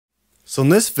So in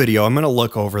this video, I'm going to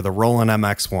look over the Roland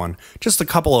MX-1, just a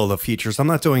couple of the features. I'm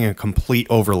not doing a complete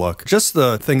overlook, just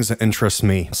the things that interest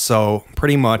me. So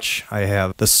pretty much I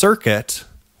have the circuit,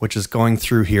 which is going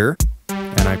through here,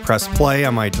 and I press play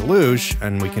on my deluge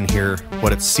and we can hear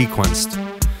what it's sequenced,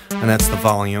 and that's the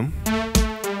volume.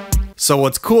 So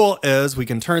what's cool is we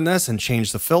can turn this and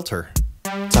change the filter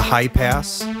to high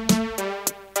pass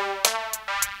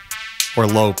or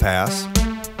low pass.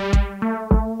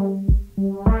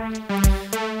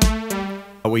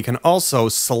 We can also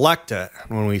select it.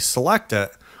 When we select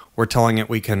it, we're telling it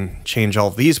we can change all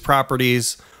of these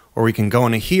properties, or we can go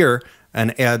into here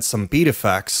and add some beat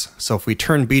effects. So if we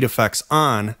turn beat effects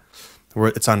on,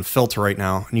 it's on filter right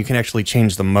now, and you can actually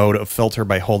change the mode of filter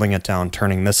by holding it down,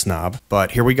 turning this knob.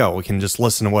 But here we go. We can just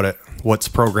listen to what's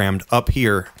programmed up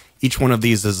here. Each one of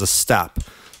these is a step,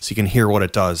 so you can hear what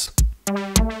it does.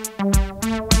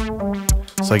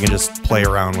 So you can just play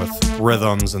around with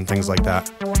rhythms and things like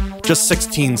that. Just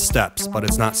 16 steps, but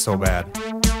it's not so bad.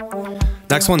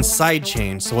 Next one's side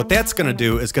change. So what that's gonna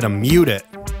do is gonna mute it,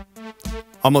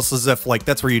 almost as if like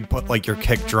that's where you'd put like your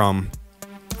kick drum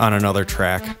on another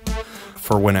track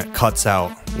for when it cuts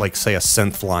out, like say a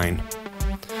synth line.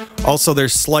 Also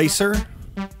there's slicer,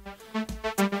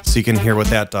 so you can hear what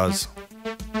that does.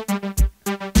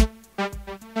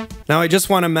 Now I just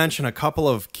want to mention a couple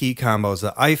of key combos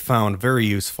that I found very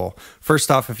useful.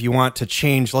 First off, if you want to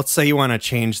change, let's say you want to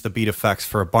change the beat effects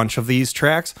for a bunch of these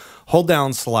tracks, hold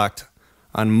down select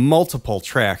on multiple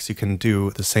tracks. You can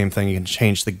do the same thing. You can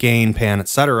change the gain, pan,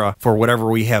 etc. for whatever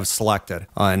we have selected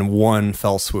in one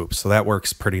fell swoop. So that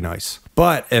works pretty nice.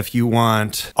 But if you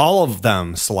want all of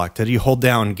them selected, you hold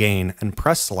down gain and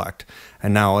press select,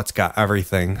 and now it's got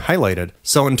everything highlighted.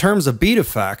 So in terms of beat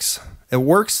effects, it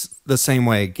works the same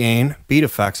way, gain, beat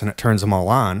effects, and it turns them all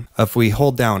on. If we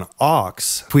hold down aux,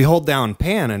 if we hold down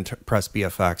pan and press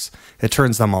BFX, it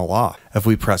turns them all off. If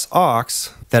we press aux,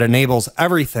 that enables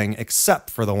everything except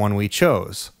for the one we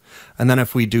chose. And then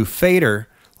if we do fader,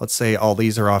 let's say all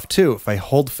these are off too. If I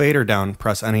hold fader down,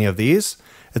 press any of these,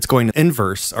 it's going to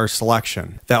inverse our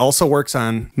selection. That also works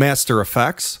on master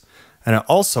effects, and it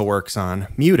also works on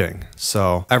muting.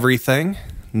 So everything,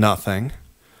 nothing.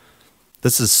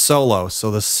 This is solo,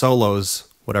 so this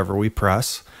solo's whatever we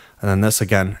press, and then this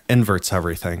again inverts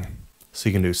everything. So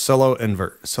you can do solo,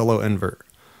 invert,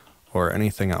 or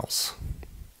anything else.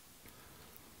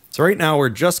 So right now we're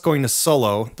just going to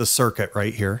solo the circuit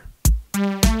right here.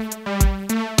 I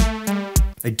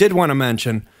did want to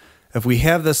mention, if we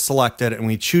have this selected and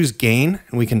we choose gain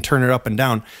and we can turn it up and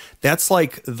down, that's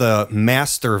like the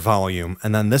master volume,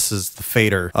 and then this is the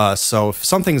fader. So if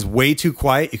something's way too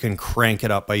quiet, you can crank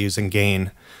it up by using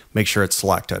gain, make sure it's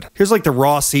selected. Here's like the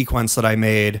raw sequence that I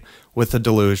made with the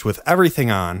deluge with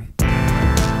everything on.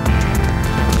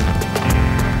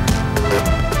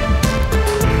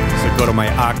 So go to my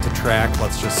octa track,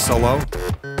 let's just solo.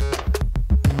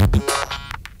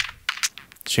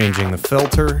 Changing the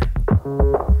filter.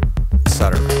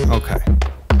 Okay.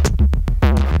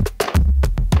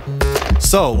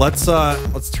 So let's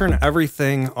turn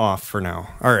everything off for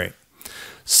now. All right.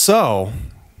 So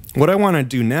what I want to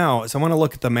do now is I want to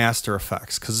look at the master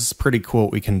effects, because it's pretty cool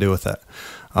what we can do with it.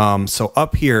 So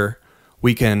up here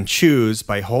we can choose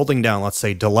by holding down, let's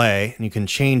say delay, and you can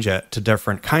change it to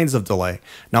different kinds of delay.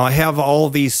 Now I have all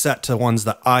of these set to ones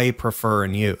that I prefer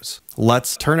and use.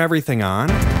 Let's turn everything on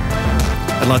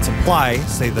and let's apply,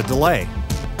 say, the delay.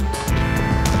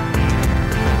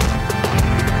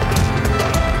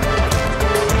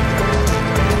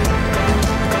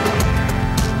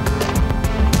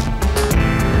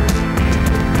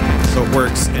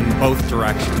 Works in both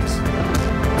directions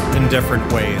in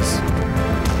different ways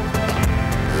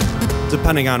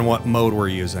depending on what mode we're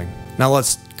using. Now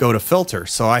let's go to filter.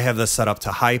 So I have this set up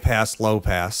to high pass, low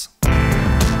pass.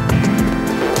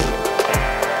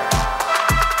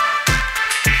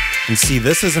 And see,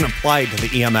 this isn't applied to the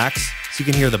EMX, so you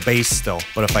can hear the bass still,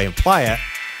 but if I apply it,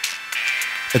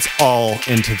 it's all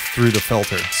through the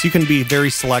filter. So you can be very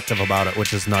selective about it,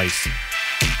 which is nice.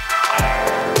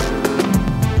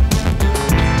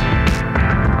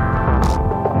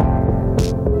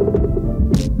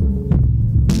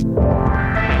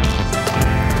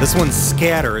 This one's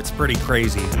scatter, it's pretty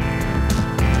crazy.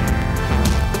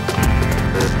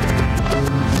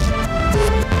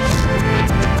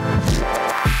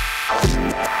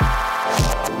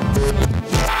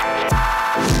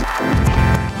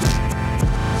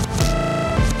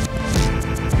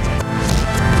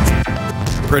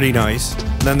 Pretty nice.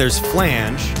 And then there's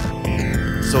flange.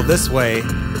 So this way,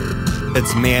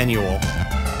 it's manual.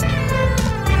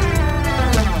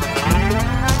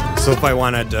 So if I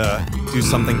wanted to do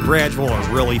something gradual or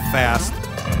really fast.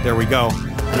 There we go.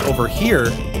 And over here,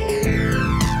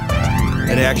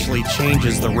 it actually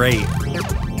changes the rate.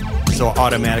 So it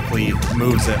automatically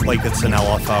moves it like it's an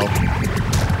LFO.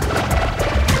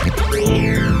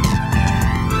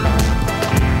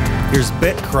 Here's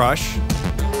Bit Crush.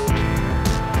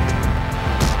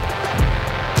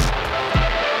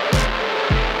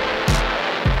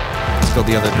 Let's go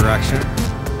the other direction.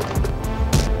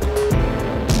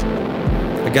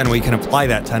 Again, we can apply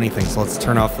that to anything, so let's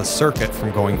turn off the circuit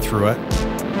from going through it.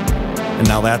 And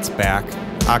now that's back.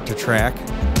 Octatrack.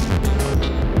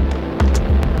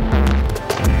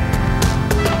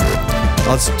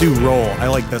 Let's do roll. I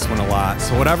like this one a lot.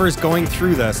 So whatever's going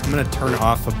through this, I'm going to turn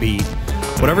off a beat.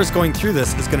 Whatever's going through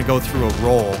this is going to go through a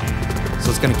roll. So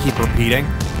it's going to keep repeating.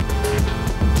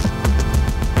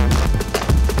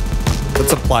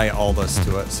 Let's apply all this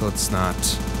to it so it's not,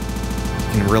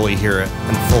 you can really hear it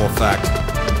in full effect.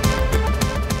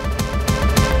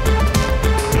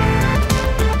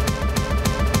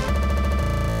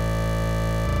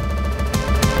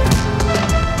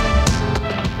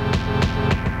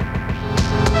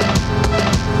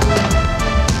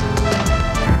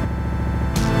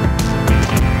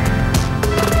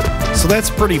 So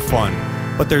that's pretty fun,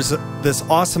 but there's this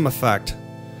awesome effect.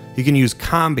 You can use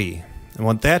Combi, and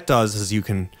what that does is you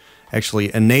can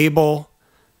actually enable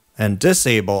and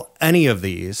disable any of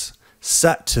these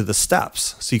set to the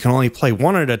steps. So you can only play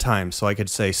one at a time. So I could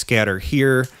say scatter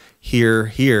here, here,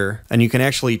 here, and you can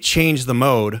actually change the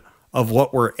mode of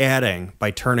what we're adding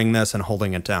by turning this and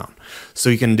holding it down. So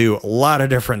you can do a lot of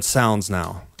different sounds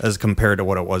now as compared to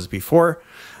what it was before,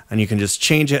 and you can just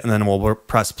change it, and then we'll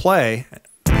press play.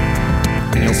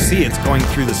 And you'll see it's going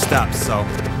through the steps. So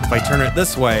if I turn it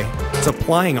this way, it's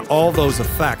applying all those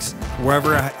effects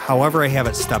however I have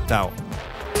it stepped out.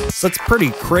 So it's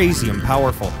pretty crazy and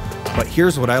powerful. But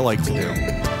here's what I like to do.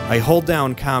 I hold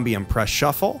down Combi and press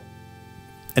shuffle,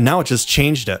 and now it just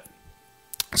changed it.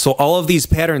 So all of these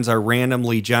patterns are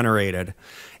randomly generated,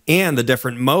 and the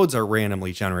different modes are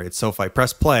randomly generated. So if I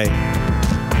press play,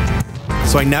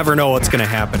 so I never know what's going to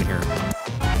happen here.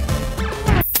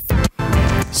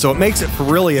 So it makes it for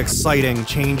really exciting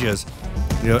changes.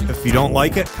 You know, if you don't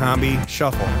like it, Combi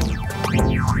Shuffle.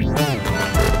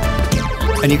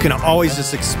 And you can always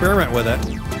just experiment with it.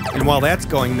 And while that's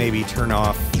going, maybe turn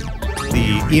off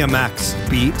the EMX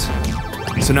beat.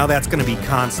 So now that's going to be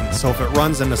constant. So if it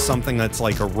runs into something that's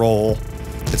like a roll,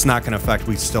 it's not going to affect,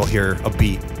 we still hear a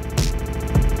beat.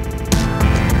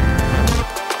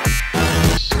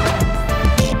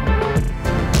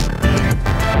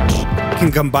 You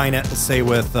can combine it, say,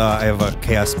 with, I have a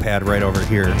KS pad right over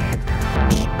here.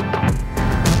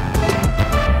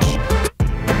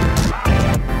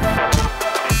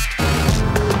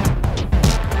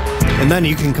 And then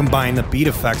you can combine the beat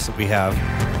effects that we have.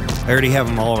 I already have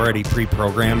them already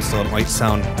pre-programmed, so it might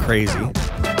sound crazy.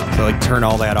 So like turn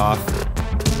all that off.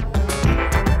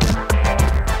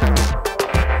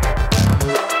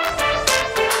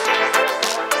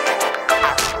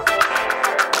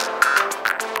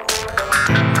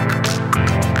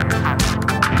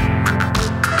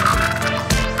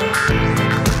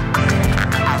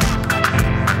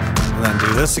 And then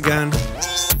do this again.